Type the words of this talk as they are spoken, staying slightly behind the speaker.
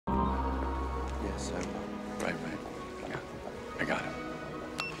Right. Yeah, I got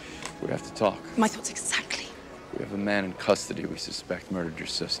it. We have to talk. My thoughts exactly. We have a man in custody we suspect murdered your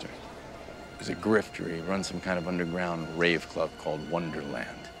sister. He's a grifter. He runs some kind of underground rave club called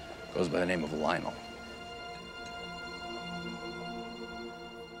Wonderland. Goes by the name of Lionel.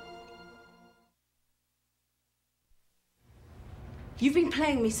 You've been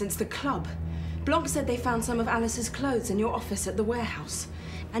playing me since the club. Blanc said they found some of Alice's clothes in your office at the warehouse.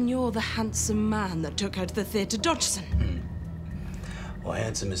 And you're the handsome man that took her to the theatre Dodgson. Well,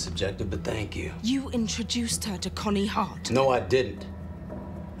 handsome is subjective, but thank you. You introduced her to Connie Hart. No, I didn't.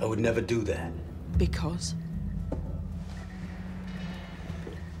 I would never do that. Because?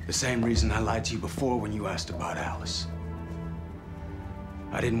 The same reason I lied to you before when you asked about Alice.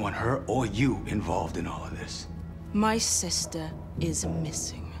 I didn't want her or you involved in all of this. My sister is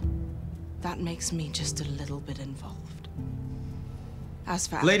missing. That makes me just a little bit involved. As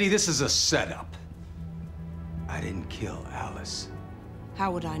for... Lady, this is a setup. I didn't kill Alice.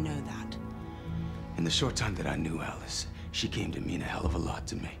 How would I know that? In the short time that I knew Alice, she came to mean a hell of a lot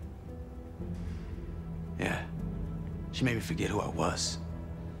to me. Yeah. She made me forget who I was.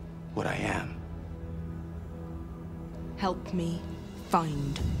 What I am. Help me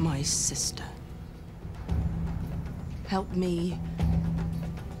find my sister. Help me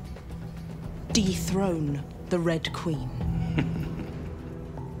dethrone the Red Queen.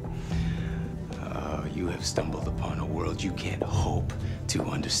 You have stumbled upon a world you can't hope to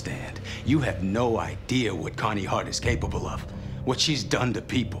understand. You have no idea what Connie Hart is capable of, what she's done to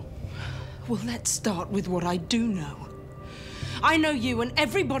people. Well, let's start with what I do know. I know you and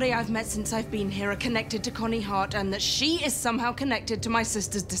everybody I've met since I've been here are connected to Connie Hart, and that she is somehow connected to my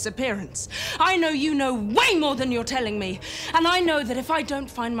sister's disappearance. I know you know way more than you're telling me. And I know that if I don't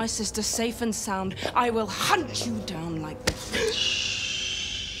find my sister safe and sound, I will hunt you down like this.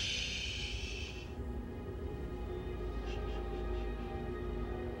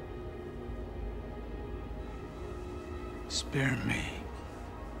 Spare me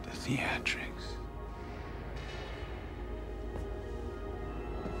the theatrics.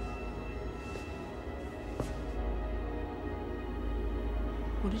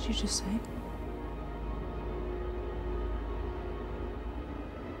 What did you just say?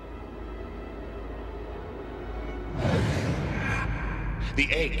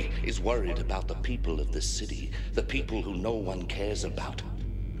 The egg is worried about the people of this city, the people who no one cares about.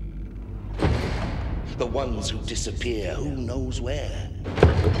 The ones who disappear, who knows where?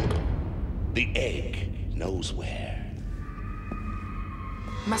 The egg knows where.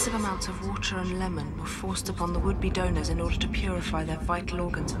 Massive amounts of water and lemon were forced upon the would-be donors in order to purify their vital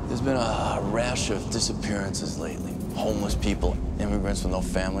organs. There's been a rash of disappearances lately. Homeless people, immigrants with no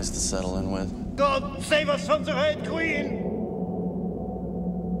families to settle in with. God save us from the Red Queen!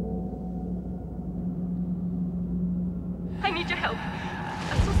 I need your help.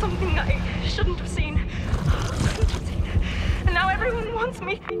 I saw something I shouldn't have seen. And now everyone wants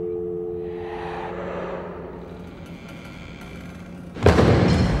me.